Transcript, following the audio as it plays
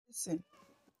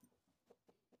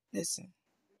Listen.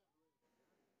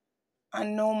 I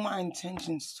know my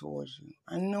intentions towards you.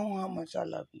 I know how much I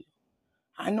love you.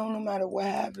 I know no matter what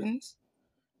happens,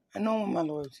 I know where my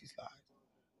loyalties lie.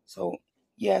 So,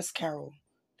 yes, Carol,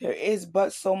 there is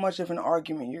but so much of an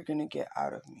argument you're going to get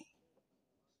out of me.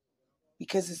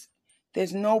 Because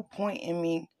there's no point in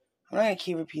me, I'm not going to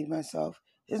keep repeating myself.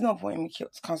 There's no point in me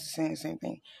constantly saying the same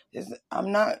thing. There's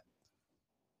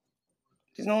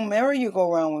no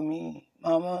merry-go-round with me,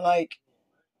 Mama. Like,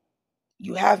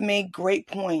 you have made great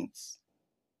points.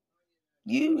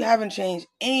 You haven't changed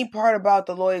any part about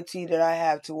the loyalty that I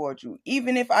have towards you,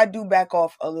 even if I do back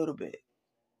off a little bit.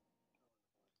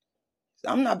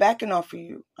 I'm not backing off for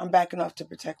you. I'm backing off to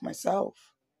protect myself.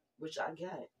 Which I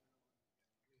get.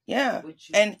 Yeah.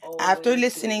 And after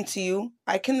listening to you,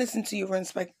 I can listen to you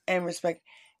and respect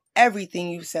everything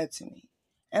you've said to me.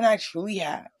 And I truly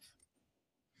have.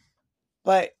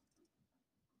 But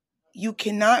you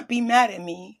cannot be mad at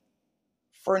me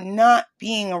for not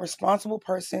being a responsible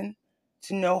person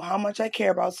to know how much I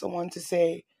care about someone to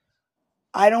say,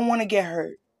 I don't want to get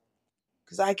hurt.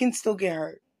 Because I can still get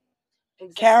hurt.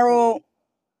 Exactly. Carol,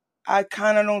 I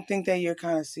kind of don't think that you're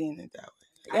kind of seeing it that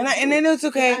way. And then it's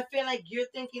okay. I feel like you're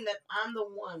thinking that I'm the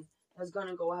one that's going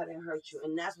to go ahead and hurt you.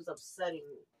 And that's what's upsetting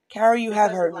me. Carol, you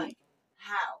have hurt me.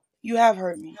 How? You have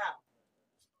hurt me. How?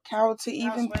 Carol, to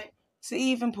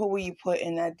even put what you put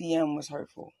in that DM was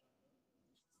hurtful.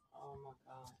 Oh my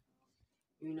God.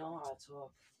 You know how I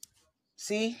talk.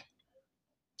 See?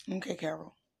 Okay,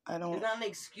 Carol. It's not an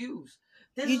excuse.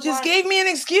 You just gave me an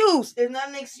excuse. It's not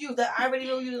an excuse. That I already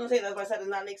knew you were going to say. That's why I said it's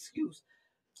not an excuse.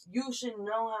 You should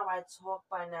know how I talk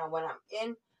by now. When I'm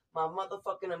in my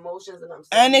motherfucking emotions and I'm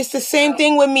saying... And it's the same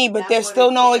thing with me, but there's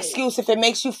still no excuse. If it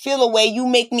makes you feel a way, you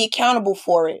make me accountable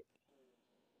for it.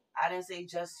 I didn't say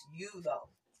just you, though.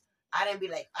 I didn't be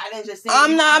like... I didn't just say...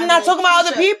 I'm not talking about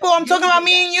other people. I'm talking about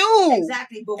me and you.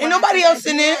 Exactly. But ain't nobody else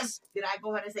in this. Did I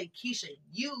go ahead and say, Keisha,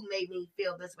 you made me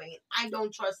feel this way and I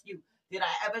don't trust you? Did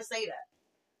I ever say that?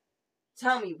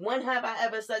 Tell me, when have I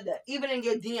ever said that? Even in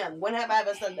your DM, when have I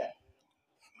ever said that?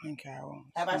 Fine, Carol.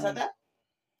 Have I said that?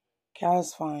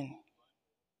 Carol's fine.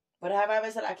 But have I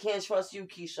ever said, I can't trust you,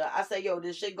 Keisha? I said, yo,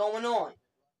 this shit going on.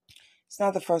 It's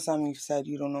not the first time you've said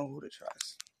you don't know who to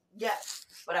trust. Yes,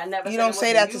 but I never said you don't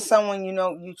say that to someone you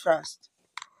know you trust.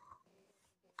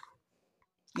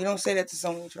 You don't say that to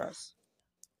someone you trust.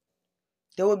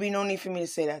 There would be no need for me to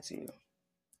say that to you.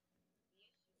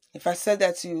 If I said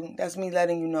that to you, that's me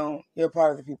letting you know you're a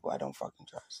part of the people I don't fucking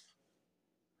trust.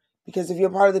 Because if you're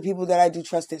part of the people that I do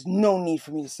trust, there's no need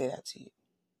for me to say that to you.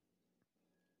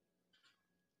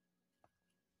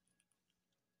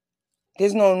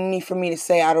 There's no need for me to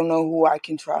say I don't know who I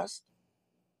can trust.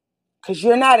 Because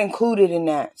you're not included in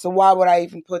that. So why would I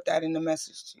even put that in the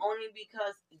message to you? Only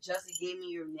because Jesse gave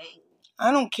me your name.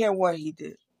 I don't care what he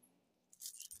did.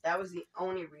 That was the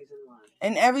only reason why.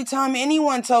 And every time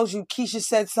anyone tells you Keisha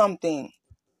said something,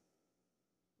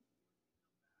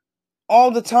 all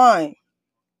the time,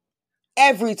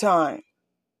 every time.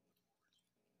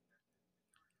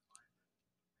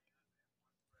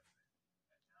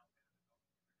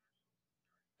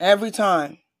 Every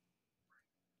time.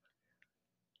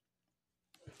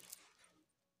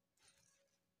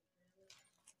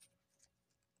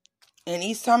 And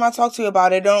each time I talk to you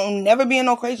about it, don't never be in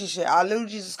no crazy shit. I literally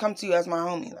just come to you as my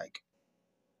homie, like,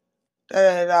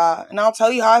 and I'll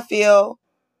tell you how I feel.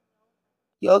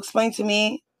 You'll explain to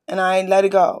me, and I let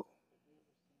it go.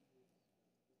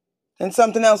 Then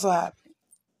something else will happen.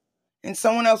 And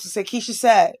someone else will say, Keisha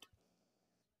said.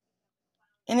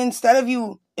 And instead of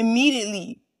you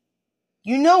immediately,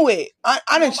 you know it. I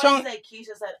didn't show. I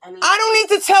don't need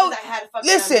to tell.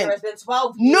 Listen,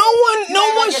 no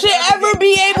one should ever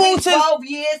be able to. 12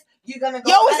 years, you're gonna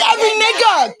go. Yo, it's every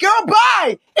nigga. Girl,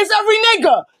 bye. It's every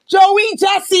nigga. Joey,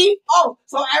 Jesse. Oh,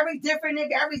 so every different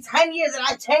nigga, every 10 years that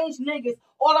I change niggas,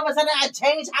 all of a sudden I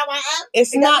change how I am?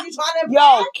 It's not.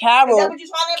 Yo, Carol.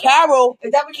 Carol.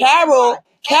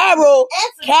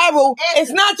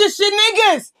 It's not just shit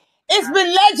niggas. It's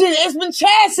been Legend. It's been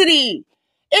Chastity.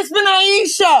 It's been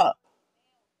Aisha.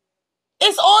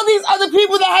 It's all these other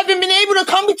people that haven't been able to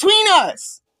come between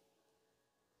us.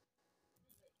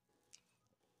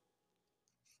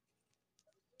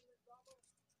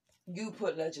 You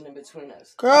put Legend in between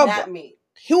us. Girl, not me.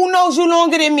 Who knows you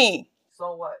longer than me?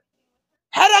 So what?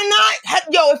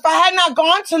 If I had not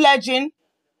gone to Legend,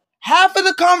 half of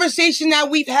the conversation that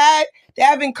we've had that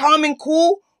have been calm and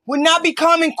cool would not be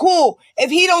calm and cool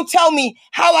if he don't tell me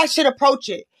how I should approach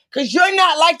it. Because you're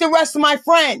not like the rest of my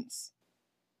friends.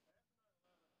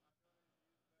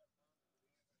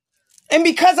 And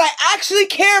because I actually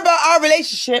care about our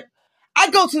relationship, I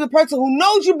go to the person who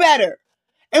knows you better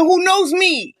and who knows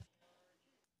me.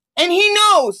 And he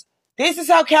knows this is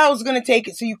how Carol's going to take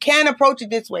it. So you can't approach it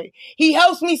this way. He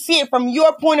helps me see it from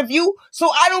your point of view so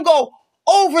I don't go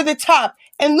over the top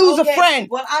and lose a friend.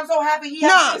 Well, I'm so happy he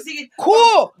helps me to see it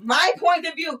cool. from my point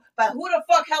of view. But who the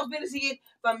fuck helps me to see it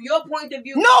from your point of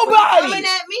view? Nobody. Coming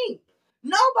at me.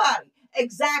 Nobody.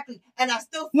 Exactly. And I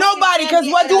still nobody, because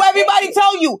what do everybody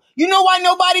tell you? You know why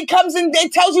nobody comes and they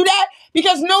tells you that?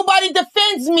 Because nobody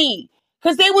defends me.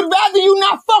 Because they would rather you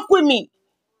not fuck with me.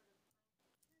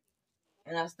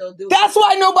 And I still do. That's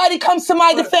why nobody comes to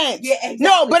my defense. Yeah, exactly.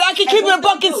 No, but I can keep it a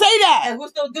buck and say that. And who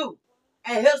still do?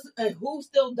 And who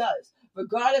still does?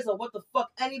 Regardless of what the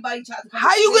fuck anybody tries to come.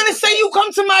 How you gonna say you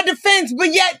come to my defense,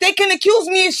 but yet they can accuse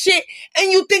me of shit and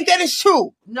you think that it's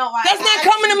true? No, that's not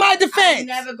coming to my defense. I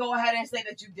never go ahead and say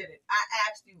that you did it.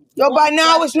 I asked you. Yo, by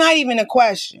now it's not even a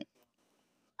question.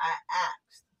 I asked.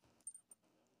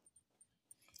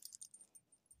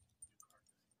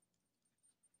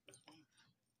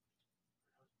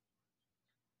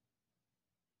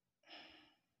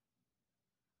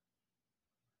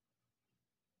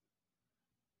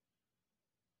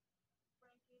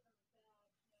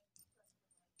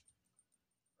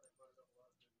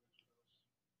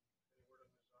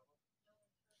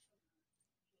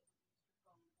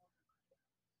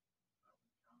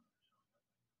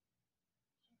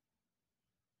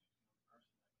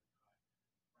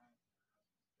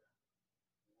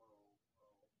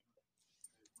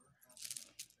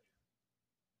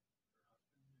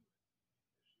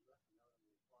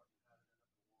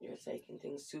 You're taking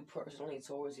things too personally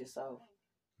towards yourself.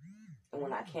 And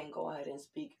when I can't go ahead and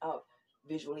speak out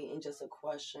visually in just a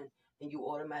question and you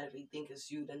automatically think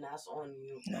it's you, then that's on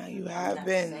you. Nah, you have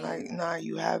been.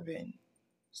 You have been.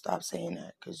 Stop saying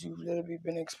that, because you've literally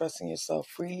been expressing yourself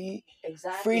freely.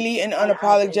 Exactly. Freely and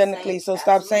unapologetically. So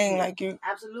stop saying like you.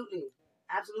 Absolutely.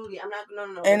 I'm not,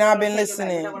 no. And I've been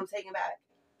listening. That's not what I'm taking back.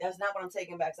 That's not what I'm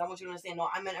taking back. So I want you to understand, no,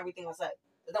 I meant everything I said.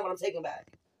 That's not what I'm taking back.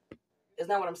 That's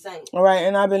not what I'm saying. All right,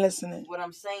 and I've been listening. What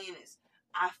I'm saying is,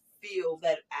 I feel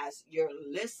that as you're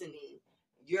listening,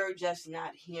 you're just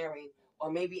not hearing, or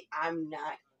maybe I'm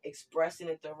not expressing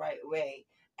it the right way.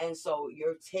 And so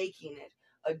you're taking it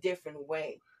a different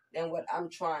way than what I'm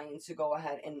trying to go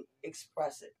ahead and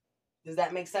express it. Does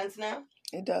that make sense now?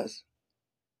 It does.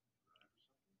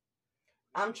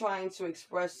 I'm trying to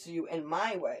express to you in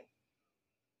my way.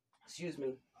 Excuse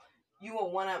me. You are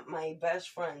one of my best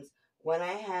friends. When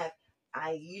I have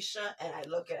Aisha and I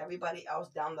look at everybody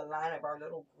else down the line of our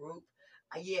little group,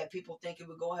 yeah, people think it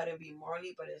would go ahead and be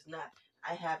Marley, but it's not.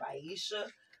 I have Aisha,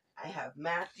 I have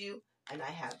Matthew, and I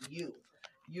have you.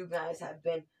 You guys have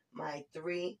been my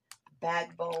three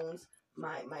backbones,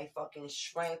 my fucking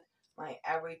strength, my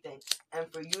everything. And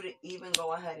for you to even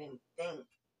go ahead and think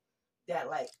that,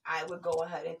 like, I would go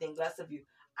ahead and think less of you.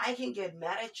 I can get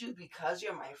mad at you because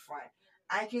you're my friend.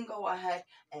 I can go ahead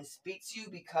and speak to you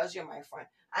because you're my friend.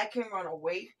 I can run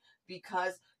away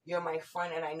because you're my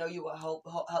friend and I know you will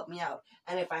help me out.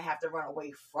 And if I have to run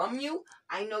away from you,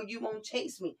 I know you won't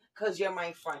chase me because you're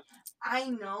my friend. I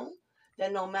know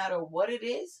that no matter what it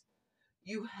is,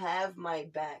 you have my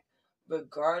back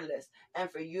regardless. And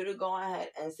for you to go ahead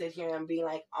and sit here and be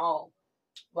like, oh,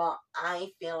 well,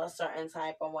 I feel a certain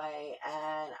type of way,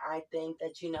 and I think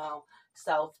that,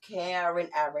 self-care and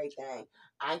everything.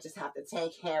 I just have to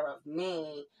take care of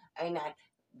me and not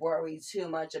worry too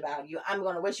much about you. I'm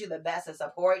going to wish you the best and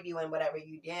support you in whatever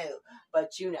you do,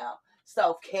 but,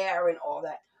 self-care and all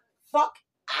that. Fuck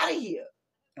out of here.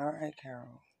 All right,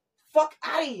 Carol. Fuck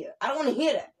out of here. I don't want to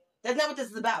hear that. That's not what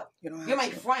this is about. You're my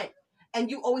friend, and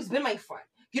you've always been my friend.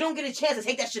 You don't get a chance to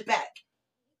take that shit back.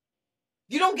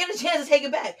 You don't get a chance to take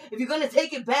it back. If you're going to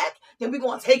take it back, then we're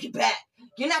going to take it back.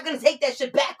 You're not going to take that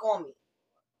shit back on me.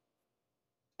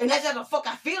 And that's how the fuck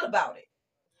I feel about it.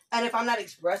 And if I'm not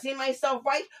expressing myself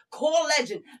right, call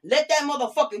Legend. Let that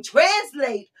motherfucker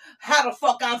translate how the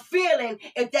fuck I'm feeling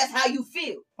if that's how you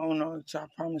feel. Oh, no. I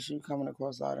promise you coming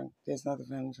across loud. There's nothing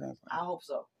for him to translate. I hope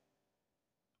so.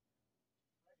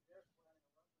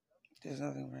 There's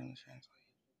nothing for him to translate.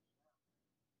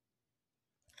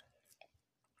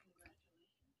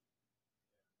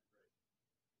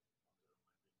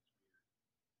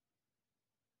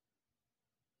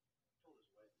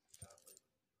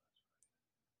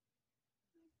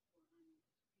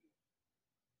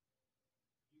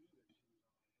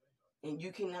 And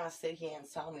you cannot sit here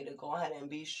and tell me to go ahead and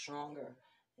be stronger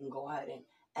and go ahead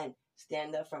and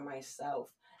stand up for myself.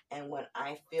 And when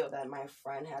I feel that my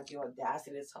friend has the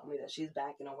audacity to tell me that she's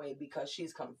backing away because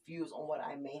she's confused on what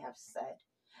I may have said.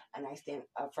 and I stand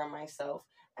up for myself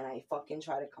and I fucking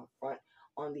try to confront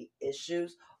on the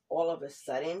issues, all of a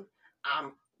sudden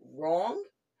I'm wrong.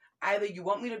 Either you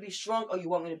want me to be strong or you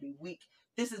want me to be weak.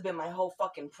 This has been my whole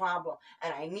fucking problem,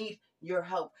 and I need your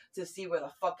help to see where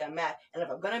the fuck I'm at. And if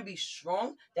I'm gonna be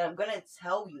strong, then I'm gonna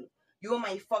tell you. You are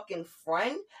my fucking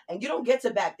friend, and you don't get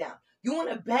to back down. You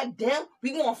wanna back down?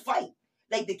 We gonna fight.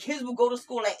 Like the kids will go to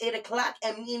school at 8 o'clock,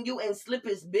 and me and you and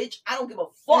Slippers, bitch. I don't give a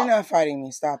fuck. You're not fighting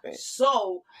me. Stop it.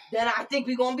 So then I think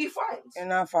we're gonna be friends. You're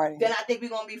not fighting Then me. I think we're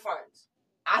gonna be friends.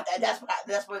 That's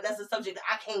the subject that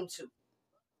I came to.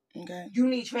 Okay. You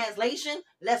need translation?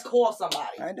 Let's call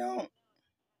somebody. I don't.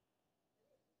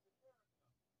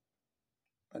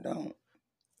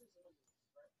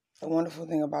 The wonderful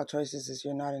thing about choices is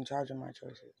you're not in charge of my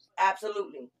choices.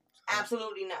 Absolutely.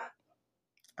 Absolutely not.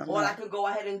 All I can go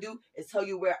ahead and do is tell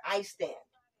you where I stand.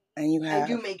 And you have. And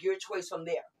you make your choice from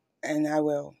there. And I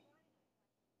will.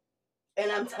 And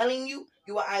I'm telling you,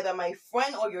 you are either my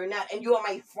friend or you're not. And you are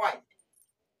my friend.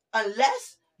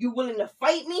 Unless you're willing to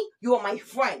fight me, you are my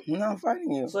friend. I'm not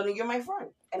fighting you. So then you're my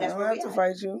friend. And that's I where don't we have to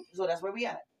fight you. So that's where we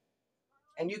at.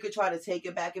 And you could try to take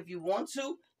it back if you want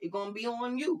to. It's going to be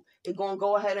on you. It's going to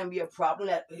go ahead and be a problem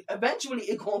that eventually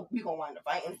we're going to wind up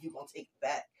fighting if you're going to take it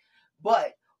back.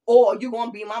 But, or you're going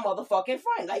to be my motherfucking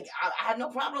friend. Like, I had no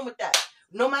problem with that.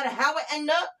 No matter how it end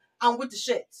up, I'm with the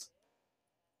shits.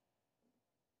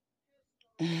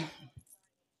 I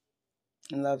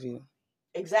love you.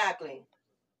 Exactly.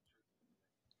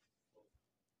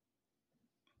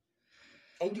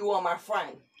 And you are my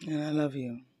friend. And I love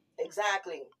you.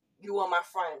 Exactly. You are my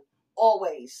friend.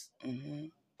 Always. Mm-hmm.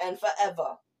 And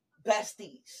forever.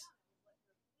 Besties.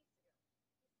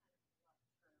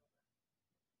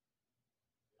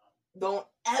 Don't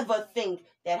ever think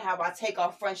that how I take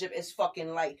our friendship is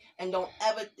fucking light. And don't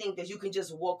ever think that you can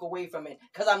just walk away from it.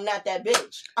 Because I'm not that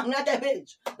bitch. I'm not that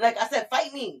bitch. Like I said,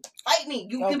 fight me. Fight me.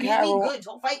 You can beat me good.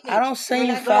 Don't fight me. I don't send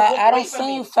you foul. I don't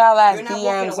send you foul ass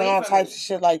DMs and all types of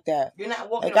shit like that. You're not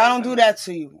walking like I don't do that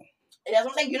to you. That's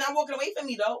what I'm saying. You're not walking away from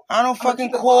me though. I don't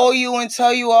fucking call you and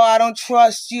tell you, oh, I don't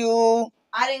trust you.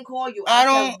 I didn't call you. I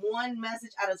don't. One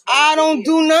message out of 23 I don't years.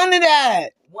 do none of that.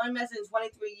 One message in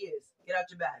 23 years. Get out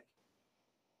your bag.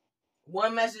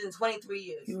 One message in 23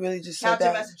 years. You really just count said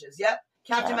your that? messages. Yep.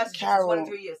 Count your messages Carol. in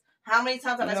 23 years. How many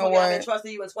times have I told you I didn't trust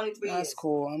you in 23 years? That's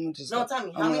cool. I'm just. No, tell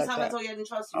me. How many times I told you I didn't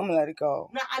trust you? I'm gonna let it go.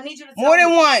 No, I need you to tell More than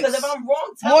me. once. Because if I'm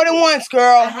wrong, tell More me. than once,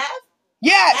 girl. I have?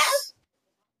 Yes. I have?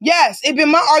 Yes. It's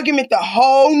been my argument the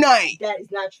whole night. That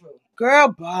is not true. Girl,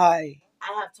 bye.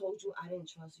 I have told you I didn't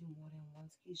trust you more than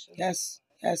once, Keisha. Yes.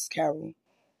 Yes, Carol.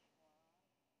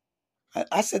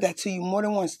 I said that to you more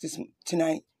than once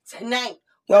tonight. Tonight.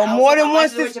 Yo, more than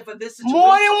once more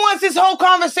than once this whole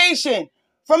conversation.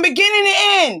 From beginning to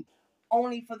end.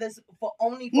 Only for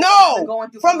No,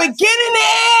 from beginning to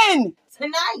end.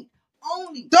 Tonight.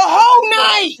 Only. The whole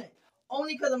night.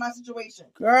 Only because of my situation.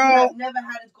 Girl. You have never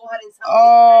had to go ahead and tell me.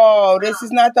 Oh, this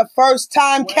is not the first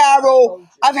time, Carol.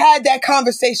 I've had that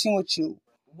conversation with you.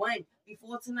 When?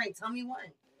 Before tonight. Tell me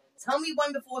when. Tell me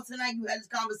when before tonight you had this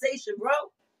conversation, bro.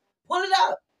 Pull it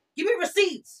up. Give me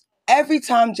receipts. Every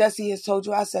time Jesse has told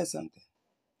you I said something.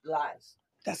 Lies.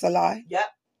 That's a lie? Yep.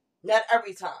 Not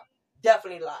every time.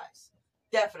 Definitely lies.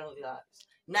 Definitely lies.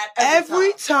 Not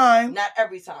every time. Not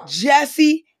every time.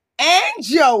 Jesse and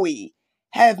Joey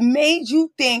have made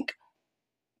you think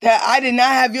that I did not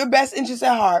have your best interest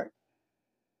at heart.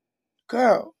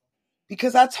 Girl,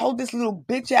 because I told this little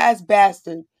bitch ass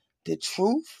bastard the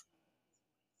truth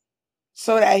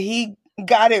so that he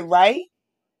got it right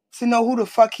to know who the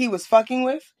fuck he was fucking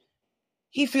with.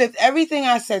 He flipped everything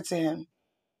I said to him,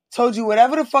 told you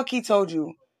whatever the fuck he told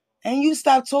you, and you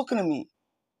stopped talking to me.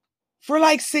 For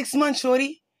like 6 months,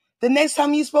 shorty. The next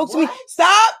time you spoke to me,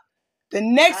 stop! The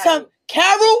next time,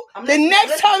 Carol, the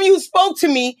next time you spoke to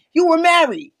me, you were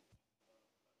married.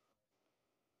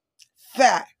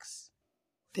 Facts.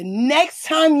 The next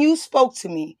time you spoke to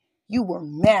me, you were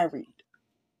married.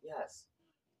 Yes.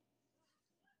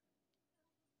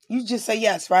 You just say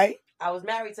yes, right? I was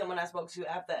married to him when I spoke to you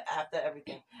after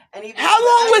everything. And even how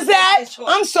long was that?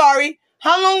 I'm sorry.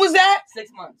 How long was that?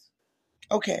 6 months.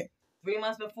 Okay. 3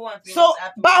 months before and 3 months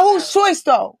after. So, by whose choice,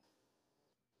 though?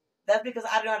 That's because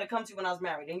I didn't know how to come to you when I was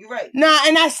married. And you're right. Nah,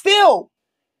 and I still.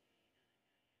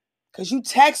 Because you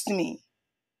texted me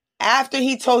after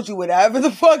he told you whatever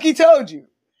the fuck he told you.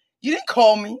 You didn't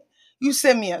call me. You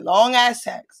sent me a long-ass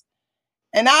text.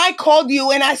 And I called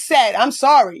you and I said, I'm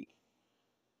sorry.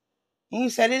 And you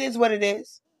said, it is what it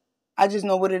is. I just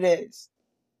know what it is.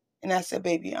 And I said,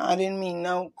 baby, I didn't mean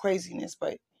no craziness,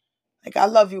 but like I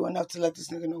love you enough to let this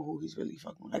nigga know who he's really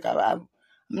fucking with. Like I'm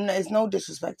It's no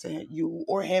disrespect to you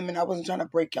or him, and I wasn't trying to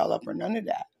break y'all up or none of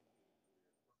that.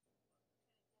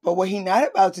 But what he not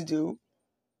about to do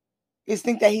is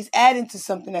think that he's adding to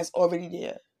something that's already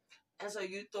there. And so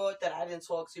you thought that I didn't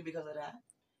talk to you because of that?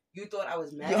 You thought I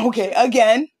was mad? Okay,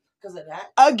 again. Because of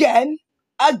that? Again.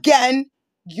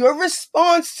 Your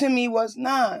response to me was,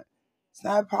 nah, it's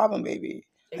not a problem, baby.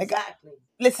 Exactly. Like,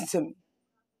 listen to me.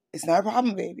 It's not a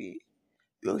problem, baby.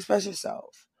 You express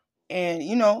yourself. And,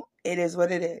 it is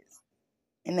what it is.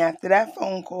 And after that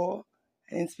phone call,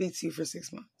 I didn't speak to you for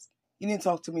 6 months. You didn't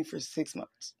talk to me for 6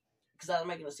 months. Because I was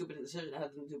making a stupid decision that had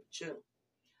to do with you.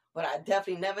 But I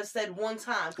definitely never said one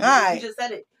time. Right. You just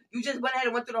said it. You just went ahead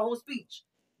and went through the whole speech.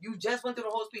 You just went through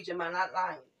the whole speech. Am I not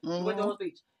lying? Mm-hmm. You went through the whole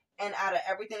speech. And out of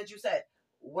everything that you said,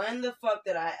 when the fuck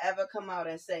did I ever come out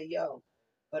and say, yo,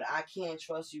 but I can't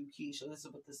trust you, Keisha. This is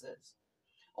what this is.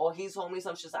 Or he told me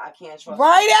some shit that I can't trust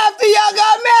right you. After y'all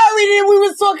got married and we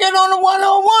was talking on a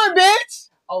one-on-one, bitch.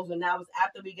 Oh, so now it's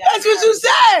after we got That's married. That's what you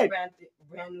said.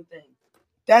 Brand new thing.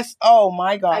 That's, oh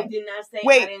my God. I did not say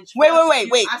I didn't trust you.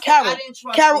 Wait. I Carol, said I didn't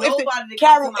trust nobody to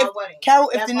come to my wedding. Carol,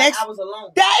 if that's the why next... I was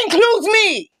alone. That includes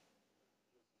me.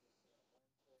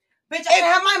 Bitch, I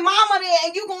have my mama there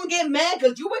and you gonna get mad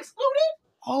because you excluded?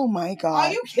 Oh my God.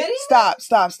 Are you kidding? Stop.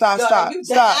 Yo, stop.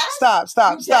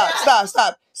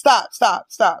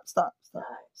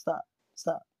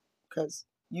 Because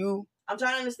you... I'm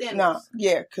trying to understand this.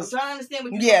 Yeah, because... I'm trying to understand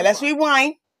what you're Yeah, let's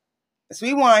rewind.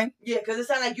 Yeah, because it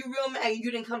sounded like you real mad and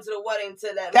you didn't come to the wedding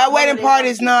to that... That wedding part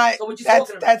is not... So what you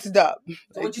talking about? That's dub.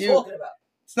 So what you talking about?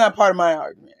 It's not part of my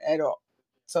argument at all.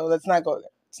 So let's not go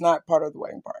there. It's not part of the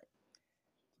wedding part.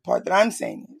 The part that I'm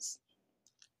saying is...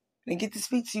 I didn't get to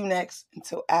speak to you next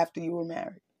until after you were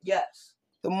married. Yes.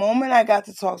 The moment I got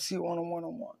to talk to you on a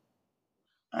one-on-one,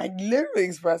 I literally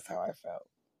expressed how I felt.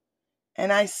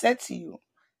 And I said to you,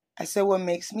 I said, what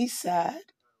makes me sad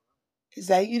is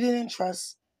that you didn't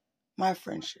trust my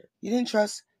friendship. You didn't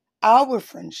trust our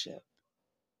friendship.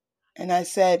 And I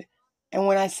said, and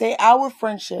when I say our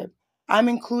friendship, I'm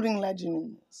including Legend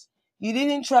in this. You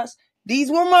didn't trust,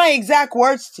 these were my exact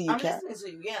words to you, Kat. I'm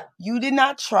listening to you, yeah. You did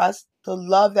not trust the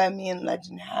love that me and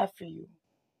Legend have for you.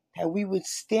 That we would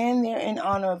stand there in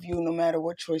honor of you no matter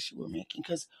what choice you were making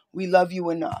because we love you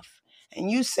enough.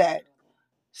 And you said,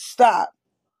 stop.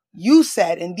 You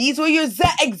said, and these were your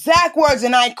exact words,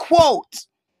 and I quote,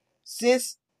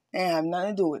 sis, they have nothing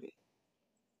to do with it.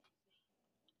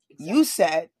 Exactly. You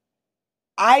said,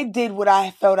 I did what I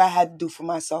felt I had to do for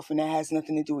myself, and that has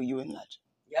nothing to do with you and Legend.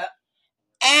 Yep.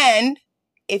 And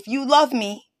if you love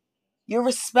me, you'll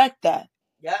respect that.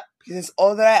 Yep. Because it's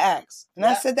all that I ask. And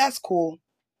I said, that's cool.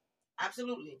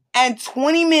 Absolutely. And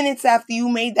 20 minutes after you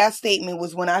made that statement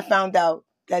was when I found out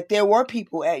that there were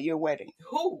people at your wedding.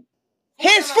 Who?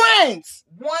 His friends.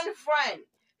 One friend.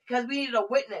 Because we needed a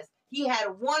witness. He had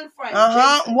one friend.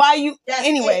 Jason. Why you... That's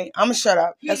anyway, I'm going to shut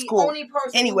up. That's cool. He's the only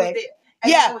person anyway.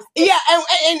 Who was there.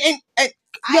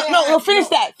 And finish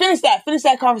that. Finish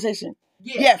that conversation.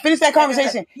 Yeah, finish that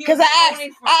conversation. Because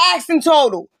I asked in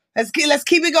total. Let's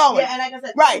keep it going. Yeah, and like I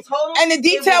said, right. Total, and the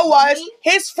detail was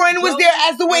his friend was there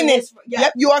as the witness.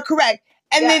 Yep, you are correct.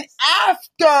 And then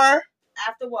after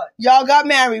what? Y'all got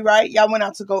married, right? Y'all went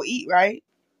out to go eat, right?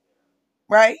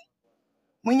 Right?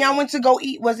 When y'all went to go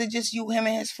eat, was it just you, him,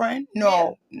 and his friend?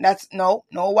 No. Yeah. No,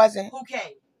 it wasn't. Who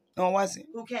came? No, it wasn't.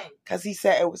 Who came? Because he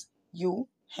said it was you,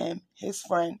 him, his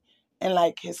friend, and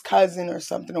like his cousin or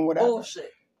something or whatever.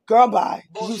 Bullshit. Girl, bye.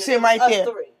 Because you sitting right there.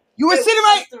 You were sitting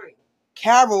right...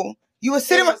 Carol, you were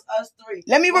sitting... us three.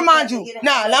 Let me remind you.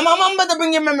 I'm about to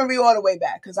bring your memory all the way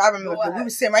back. Because I remember we were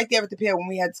sitting right there at the pier when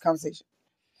we had this conversation.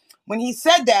 When he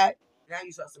said that, now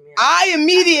you saw some I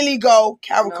immediately go,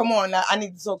 Carol, come on. Now, I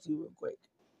need to talk to you real quick.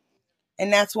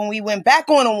 And that's when we went back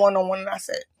on a one-on-one and I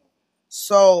said,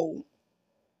 so,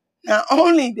 not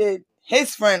only did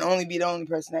his friend only be the only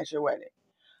person at your wedding,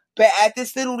 but at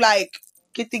this little, like,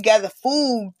 get-together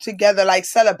food together, like,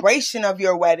 celebration of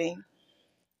your wedding,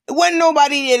 it wasn't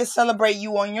nobody there to celebrate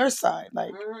you on your side.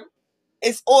 Like,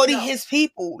 it's already his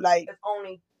people. Like, it's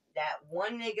only that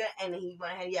one nigga, and he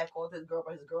went ahead, he had called his girl,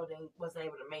 but his girl wasn't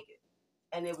able to make it.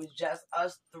 And it was just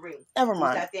us three. Never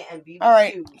mind. We sat there and BBQ'd. All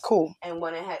right, cool. And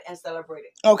went ahead and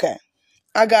celebrated. Okay.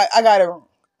 I got it wrong.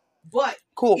 But,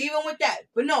 cool. Even with that,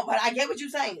 but I get what you're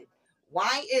saying.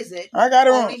 Why is it I got it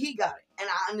wrong. Only he got it? And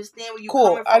I understand where you're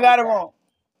coming from. I got it wrong.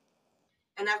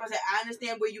 And that's what I said. I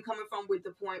understand where you're coming from with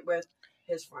the point with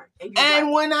his friend.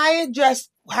 And when I addressed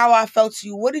how I felt to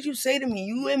you, what did you say to me?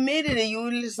 You admitted it. You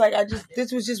were just like,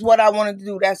 this was just what I wanted to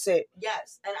do. That's it.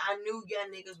 Yes. And I knew your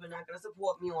niggas were not going to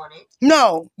support me on it.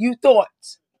 No, you thought.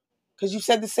 Because you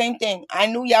said the same thing. I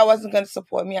knew y'all wasn't going to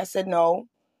support me. I said no.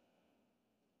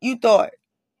 you thought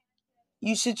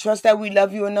you should trust that we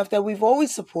love you enough that we've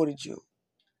always supported you.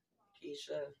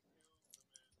 Keisha.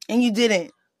 And you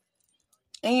didn't.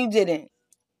 And you didn't.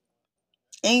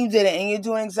 And you didn't. And you're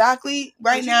doing exactly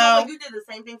right now. Know what? You did the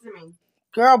same thing to me.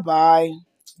 Girl, bye.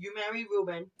 You married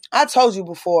Ruben. I told you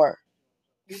before.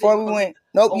 Before we went.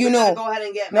 Nope, you knew. Go ahead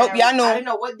and get nope, married. y'all knew. I didn't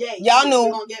know what day. Y'all knew.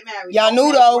 We're gonna get married. Y'all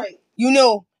knew though. Great. You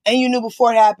knew. And you knew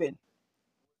before it happened.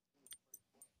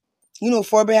 You knew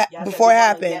before it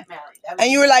happened.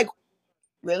 And you were like,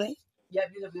 really?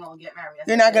 Yep, you said we're gonna get married.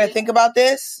 You're not gonna think about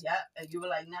this? Yep. And you were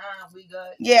like, nah, we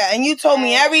good. Yeah, and you told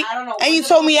me everything. And you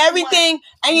told me everything.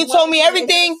 And you told me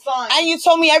everything. And you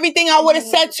told me everything I would have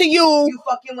said to you. You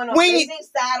fucking went on Blazing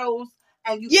Saddles.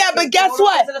 And you but guess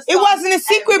what? It wasn't a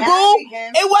secret, boo.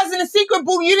 It wasn't a secret,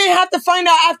 boo. You didn't have to find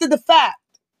out after the fact.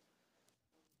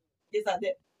 Yes, I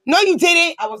did. No, you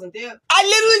didn't. I wasn't there. I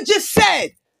literally just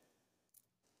said.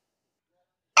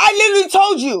 I literally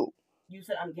told you. You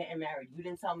said I'm getting married. You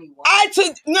didn't tell me what.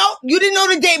 No, you didn't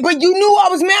know the date, but you knew I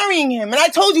was marrying him. And I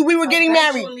told you we were getting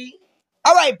married.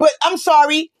 All right, but I'm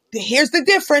sorry. Here's the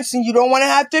difference, and you don't want to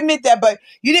have to admit that, but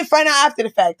you didn't find out after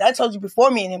the fact. I told you before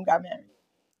me and him got married.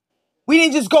 We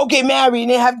didn't just go get married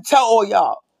and then have to tell all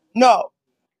y'all. No.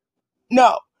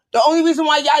 The only reason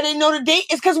why y'all didn't know the date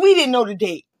is because we didn't know the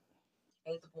date.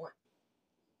 Ain't the point.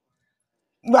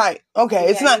 Right. Okay.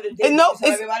 It's not. It's not the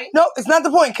point. It's not the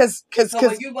point.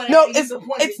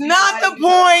 It's not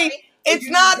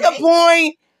the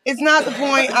point. It's not the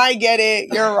point. I get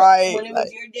it. You're right. When it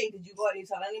was your date, did you go ahead and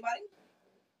tell anybody?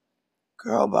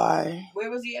 Girl, bye. Where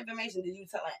was the information? Did you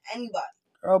tell anybody?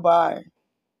 Girl, bye.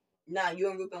 Nah, you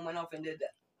and Ruben went off and did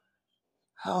that.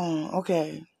 Oh,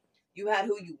 okay. You had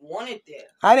who you wanted there.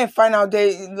 I didn't find out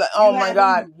oh my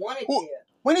God. Who you wanted there.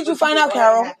 When did you find out,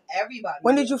 Carol? Everybody.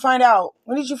 When did you find out?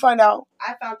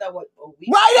 I found out a week.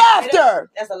 Right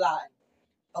after. That's a lie.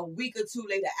 A week or two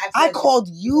later. I called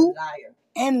you liar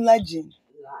and Legend.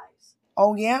 Lies.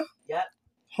 Oh yeah. Yep.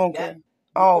 Okay. Yep.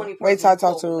 Oh, wait till I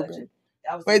talk to Ruben.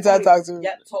 Wait till I talk to Ruben.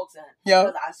 Yep. Talk to him. Yeah.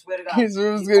 Because I swear to God. His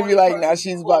room's gonna be like, nah,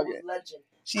 she's bugging.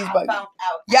 She's bugging.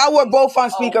 Y'all were both on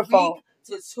speakerphone.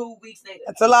 To 2 weeks later.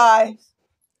 That's a lie.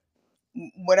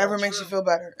 Whatever makes you feel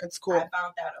better. It's cool. I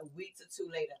found out a week to two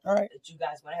later that you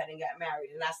guys went ahead and got married.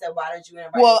 And I said, why didn't you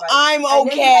invite everybody? I'm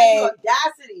okay.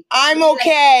 I'm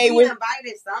okay with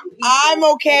invited some people. I'm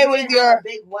okay with your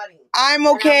big wedding. I'm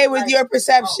okay with your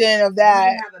perception of that.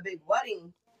 You didn't have a big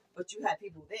wedding, but you had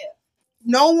people there.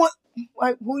 No one.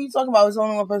 Like, who are you talking about? There's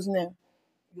only one person there.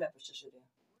 You had Patricia there.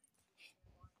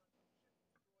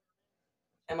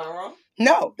 Am I wrong?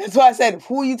 No, that's why I said,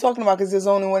 who are you talking about? Because there's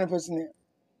only one person there.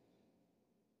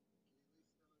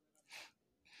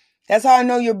 That's how I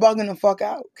know you're bugging the fuck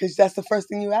out. Because that's the first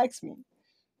thing you asked me.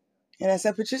 And I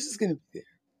said, Patricia's going to be there.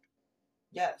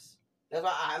 Yes. That's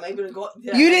why I'm able to go.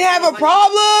 You didn't have a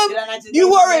problem?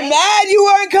 You weren't mad you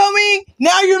weren't coming?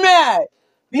 Now you're mad.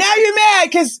 Now you're mad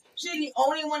because... She's the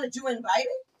only one that you invited?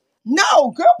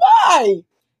 No, girl, bye.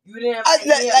 You didn't invite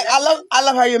I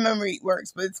love how your memory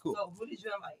works, but it's cool. So who did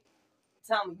you invite?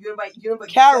 Tell me. You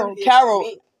invite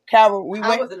Carol, we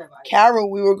wasn't invited. Carol,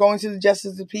 we were going to the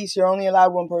Justice of the Peace. You're only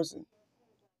allowed one person.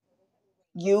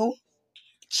 You,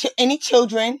 any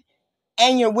children,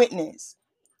 and your witness.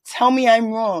 Tell me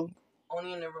I'm wrong.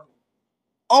 Only in the room.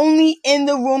 Only in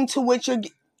the room to which you're...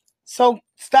 So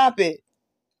stop it.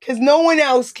 Because no one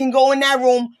else can go in that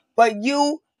room but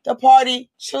you, the party,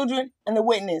 children, and the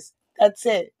witness. That's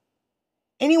it.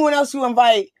 Anyone else you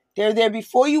invite, they're there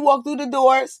before you walk through the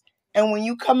doors and when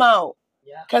you come out.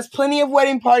 Yeah. Because plenty of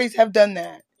wedding parties have done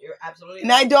that. You're absolutely and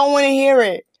right. I don't want to hear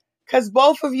it. Because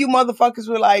both of you motherfuckers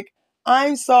were like,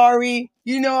 I'm sorry.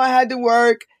 You know I had to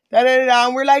work. Da-da-da-da.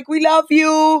 And we're like, we love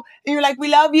you. And you're like, we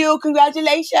love you.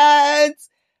 Congratulations.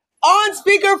 On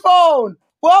speakerphone.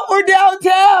 While we're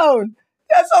downtown.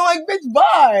 That's all like, bitch,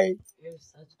 bye. You're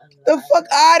such a liar. The fuck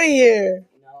out of here.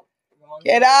 No, wrong.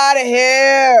 Get out of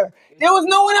here. There was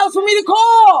no one else for me to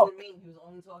call.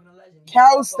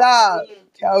 Carol, stop.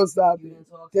 Carol, stop.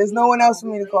 There's no one else for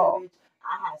me to call.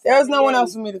 There's no one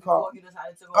else for me to call.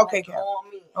 Okay, Carol.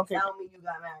 Okay. Tell me you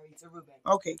got married to Ruben.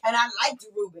 Okay. And I liked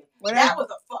Ruben. That was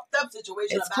a fucked up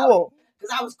situation. It's cool.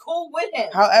 Because I was cool with him.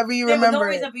 However you remember it. There was no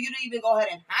reason for you to even go ahead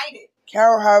and hide it.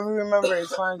 Carol, however you remember it,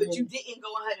 it's fine. But you didn't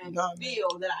go ahead and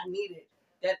feel that I needed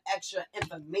that extra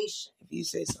information. If you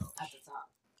say so. At the time.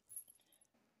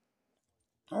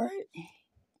 All right.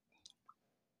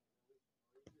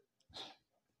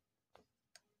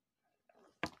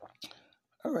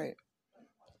 All right.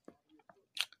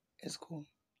 It's cool.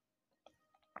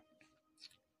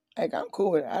 Like, I'm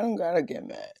cool with it. I don't gotta get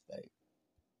mad. Like,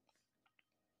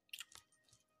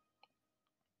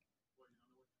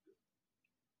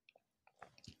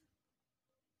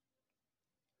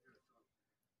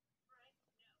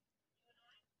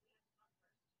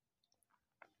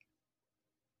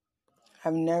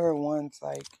 I've never once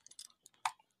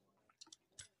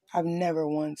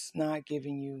not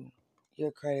given you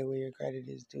your credit where your credit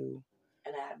is due.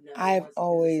 And I have never I've once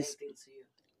always, did the same thing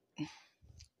to you.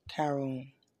 Carol.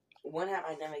 When have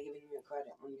I never given you your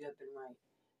credit when you have been right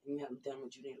and you haven't done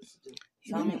what you needed to do?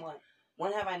 Tell me when.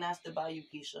 When have I not stood by you,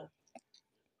 Keisha?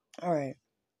 All right.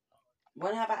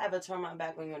 When have I ever turned my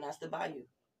back when you're not stood by you?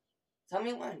 Tell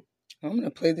me when. I'm going to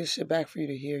play this shit back for you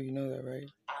to hear. You know that, right?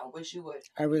 I wish you would.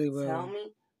 I really will. Tell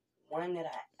me, when did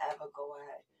I ever go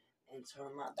ahead and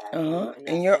turn my back on you? And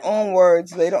in your own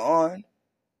words later on,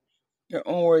 your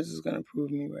own words is going to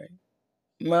prove me right.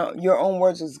 Your own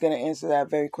words is going to answer that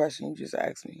very question you just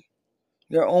asked me.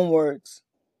 Your own words.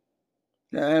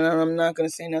 And I'm not going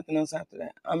to say nothing else after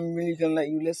that. I'm really going to let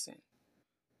you listen.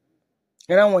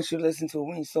 And I want you to listen to it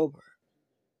when you're sober.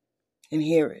 And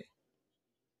hear it.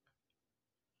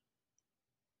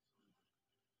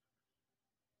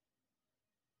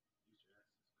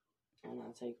 And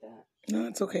I'll take that. No,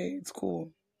 it's okay. It's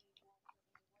cool.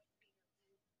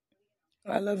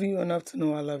 I love you enough to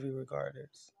know I love you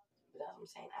regardless. That's what I'm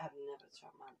saying. I have never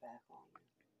turned my back on you.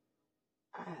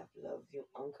 I have loved you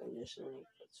unconditionally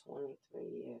for 23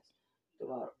 years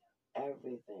throughout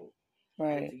everything.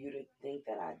 Right. And for you to think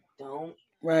that I don't.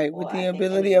 Right. With the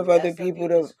ability of other people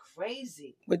to. It's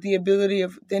crazy. With the ability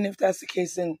of. Then if that's the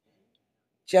case, then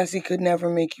Jesse could never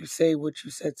make you say what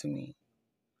you said to me.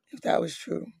 If that was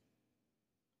true.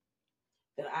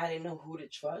 That I didn't know who to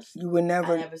trust. You would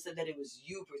never. I never said that it was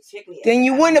you particularly. Then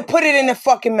you wouldn't have put it in the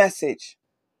fucking message.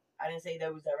 I didn't say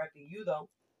that was directly you, though.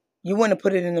 You wouldn't have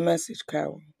put it in the message,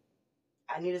 Carol.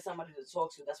 I needed somebody to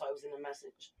talk to. That's why it was in the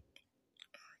message.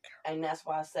 And that's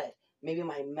why I said, maybe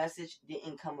my message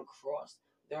didn't come across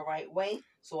the right way.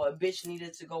 So a bitch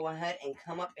needed to go ahead and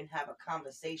come up and have a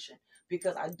conversation.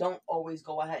 Because I don't always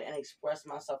go ahead and express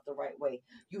myself the right way.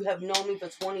 You have known me for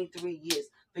 23 years.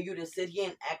 For you to sit here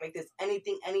and act like there's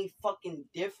anything any fucking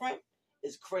different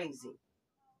is crazy.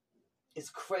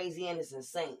 It's crazy and it's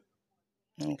insane.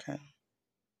 Okay.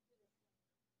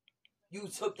 You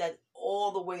took that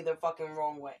all the way the fucking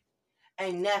wrong way.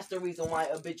 And that's the reason why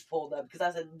a bitch pulled up. Because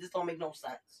I said, this don't make no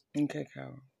sense. Okay,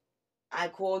 Carol. I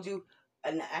called you.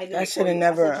 And I didn't that should have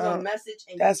never. I sent you a message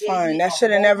and that's fine. That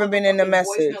should have never been in the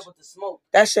message.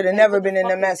 That should have never been in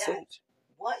the message.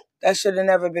 What? That should have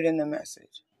never been in the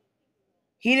message.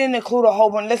 He didn't include a whole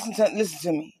bunch. Listen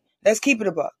to me. Let's keep it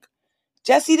a buck.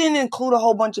 Jesse didn't include a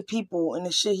whole bunch of people in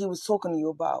the shit he was talking to you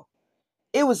about.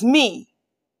 It was me.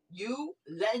 You,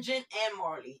 Legend, and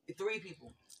Marley. 3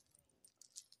 people.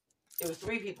 It was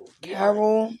 3 people.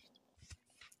 Carol.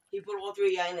 He put all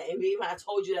 3 in it. And even I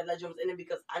told you that Legend was in it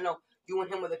because I know you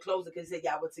and him were the closer because he said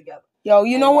y'all were together. Yo,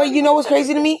 you know what? You know what's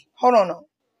crazy to me? Hold on, no.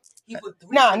 He put 3.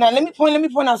 Nah. Let me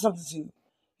point out something to you.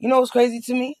 You know what's crazy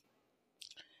to me?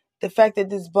 The fact that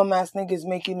this bum ass nigga is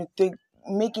making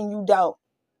you doubt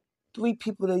 3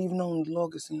 people that you've known the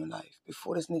longest in your life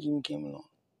before this nigga even came along.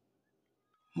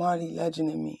 Marley,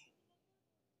 Legend, and me.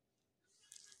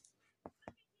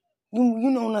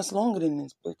 You known us longer than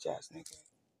this bitch ass nigga.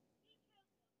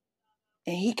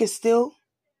 And he could still,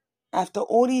 after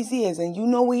all these years, and you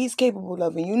know what he's capable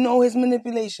of, and you know his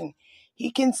manipulation,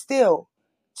 he can still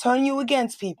turn you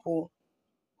against people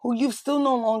who you've still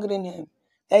known longer than him.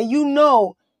 That you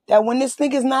know that when this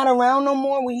nigga's not around no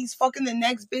more, when he's fucking the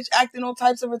next bitch acting all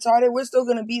types of retarded, we're still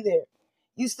gonna be there.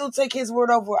 You still take his word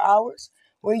over ours,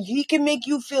 where he can make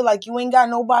you feel like you ain't got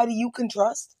nobody you can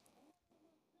trust.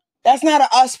 That's not a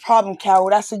us problem, Carol.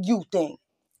 That's a you thing.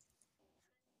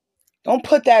 Don't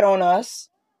put that on us.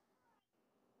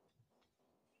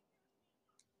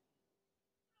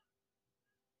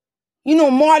 You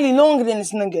know Marley longer than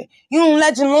this nigga. You know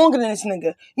Legend longer than this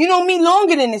nigga. You know me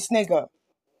longer than this nigga.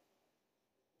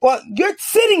 But you're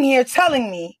sitting here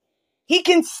telling me he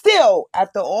can still,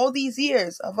 after all these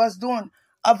years of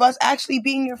us actually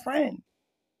being your friend,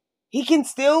 he can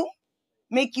still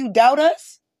make you doubt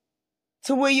us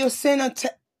to where you'll send a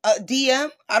DM?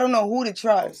 I don't know who to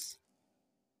trust.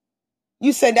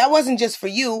 You said that wasn't just for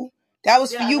you. That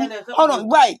was for you. Hold on,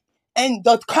 right. And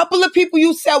the couple of people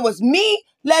you said was me,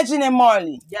 Legend, and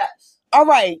Marley. Yes. All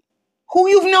right. Who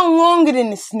you've known longer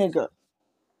than this nigga?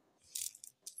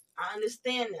 I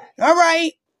understand that. All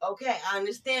right. Okay, I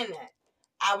understand that.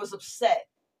 I was upset.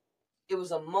 It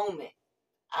was a moment.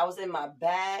 I was in my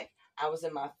bag. I was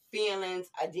in my feelings.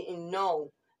 I didn't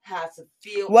know how to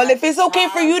feel. Well, if it's okay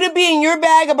for you to be in your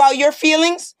bag about your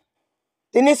feelings,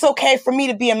 then it's okay for me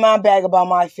to be in my bag about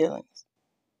my feelings.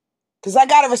 Because I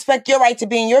got to respect your right to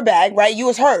be in your bag, right? You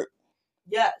was hurt.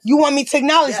 Yes. You want me to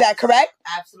acknowledge that, correct?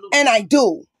 Absolutely. And I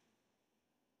do.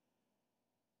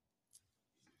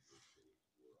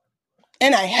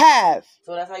 And I have.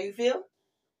 So that's how you feel?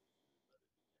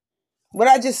 What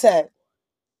I just said.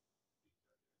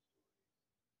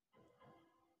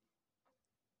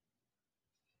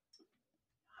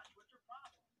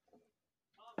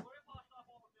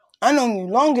 I known you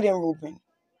longer than Ruben.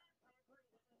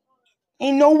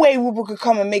 Ain't no way Ruben could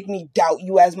come and make me doubt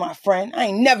you as my friend. I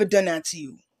ain't never done that to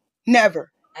you.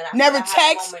 Never. Never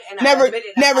text.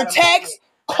 Never text.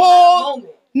 Call.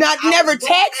 Never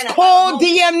text. Call.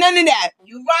 DM. None of that.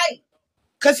 You right.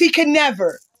 Cause he could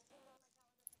never.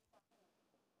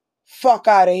 Fuck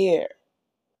out of here.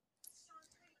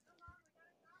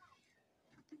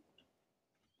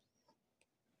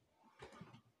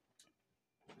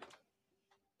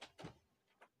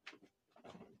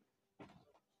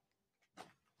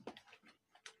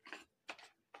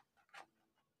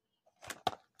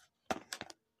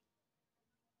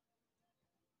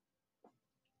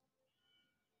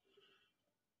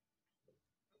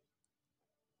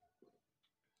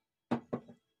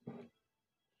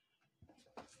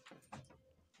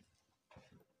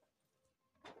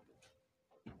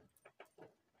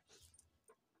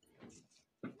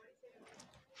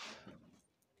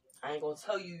 I ain't gonna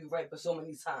tell you right, but so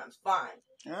many times. Fine.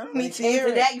 I don't When need it to came hear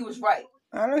to it. that, you was right.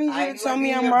 I don't need you to tell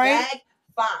me I'm your right. Bag?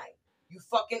 Fine. You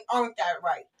fucking earned that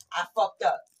right. I fucked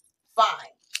up. Fine.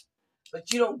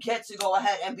 But you don't get to go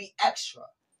ahead and be extra.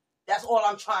 That's all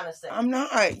I'm trying to say. I'm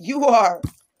not. You are.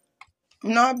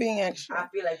 I'm not being extra. I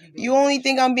feel like you only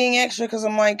think I'm being extra because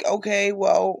I'm like, okay,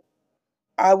 well,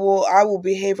 I will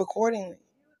behave accordingly.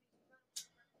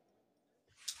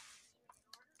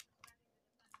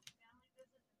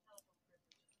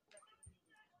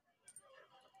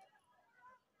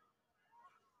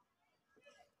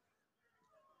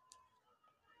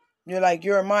 You're like,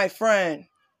 you're my friend.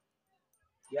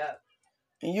 Yeah.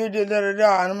 And you're da da da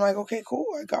da. And I'm like, okay, cool,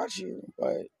 I got you.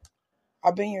 But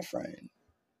I've been your friend.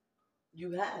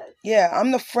 You have. Yeah,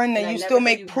 I'm the friend that you still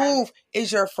make prove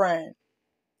is your friend.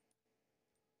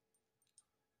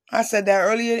 I said that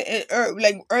earlier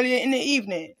in the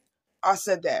evening. I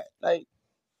said that. Like,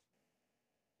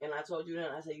 and I told you then,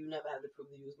 I said you never had to prove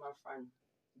that you was my friend.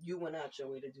 You went out your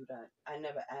way to do that. I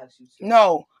never asked you to.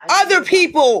 No. Other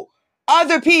people.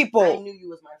 Other people. I knew you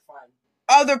was my friend.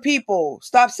 Other people.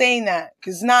 Stop saying that.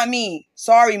 Because it's not me.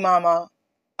 Sorry, mama.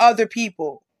 Other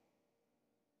people.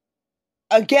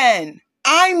 Again,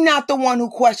 I'm not the one who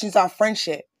questions our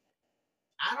friendship.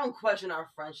 I don't question our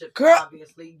friendship, Girl,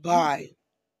 obviously. Bye.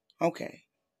 Okay.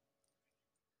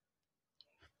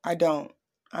 I don't.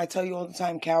 I tell you all the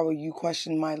time, Carol, you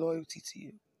question my loyalty to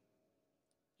you.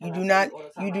 You do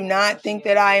not think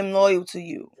that I am loyal to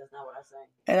you. That's not what I say.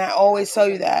 And I always tell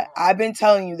you that. I've been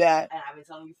telling you that. And I've been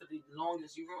telling you for the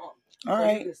longest you're wrong. All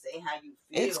right. You can say how you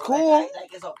feel. It's cool.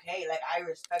 Like it's okay. Like I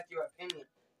respect your opinion.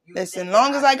 Listen,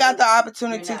 long as I got the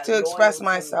opportunity to express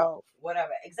myself.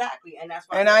 Whatever. Exactly. And that's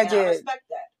why I did. I respect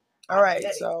that. All right.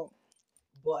 So.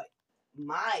 But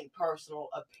my personal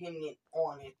opinion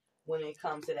on it when it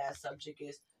comes to that subject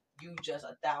is you just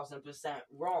 1,000%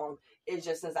 wrong. It's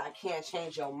just since I can't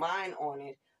change your mind on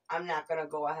it, I'm not gonna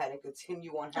go ahead and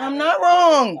continue on. I'm not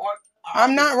wrong.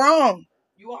 I'm not wrong.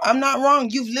 You are. I'm not wrong.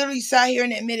 You've literally sat here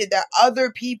and admitted that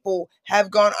other people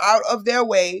have gone out of their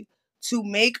way to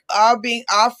make our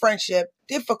friendship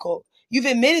difficult. You've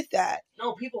admitted that.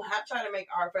 No, people have tried to make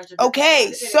our friendship difficult.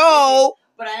 Okay, so.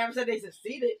 But I never said they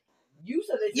succeeded. You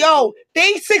said they succeeded. Yo,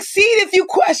 they succeed if you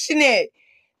question it.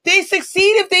 They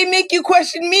succeed if they make you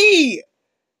question me.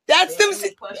 That's them.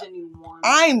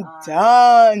 I'm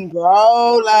done,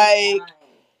 bro. Like,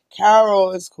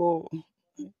 Carol, it's cool.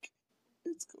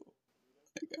 It's cool.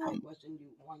 I questioned you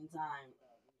one time,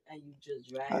 and you just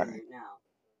dragging it now.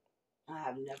 I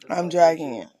have never. I'm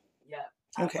dragging it. Yeah.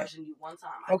 I questioned you one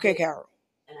time. Okay, Carol.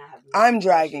 And I have. I'm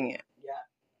dragging it. Yeah.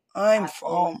 I've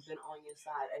always been on your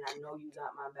side, and I know you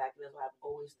got my back. That's why I've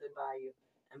always stood by you.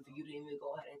 And for you to even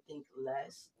go ahead and think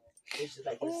less, it's just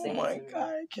like insane. Oh my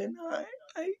God, can I?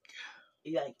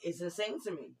 Like it's insane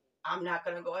to me. I'm not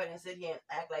gonna go ahead and sit here and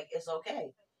act like it's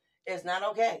okay. It's not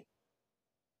okay.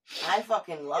 I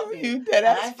fucking love you. You dead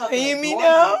ass paying me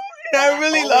now, and I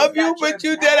really love you, but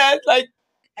you dead ass like.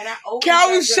 And I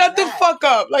Carol, shut the fuck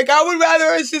up. Like I would rather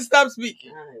her just stop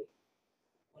speaking. All right.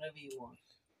 Whatever you want.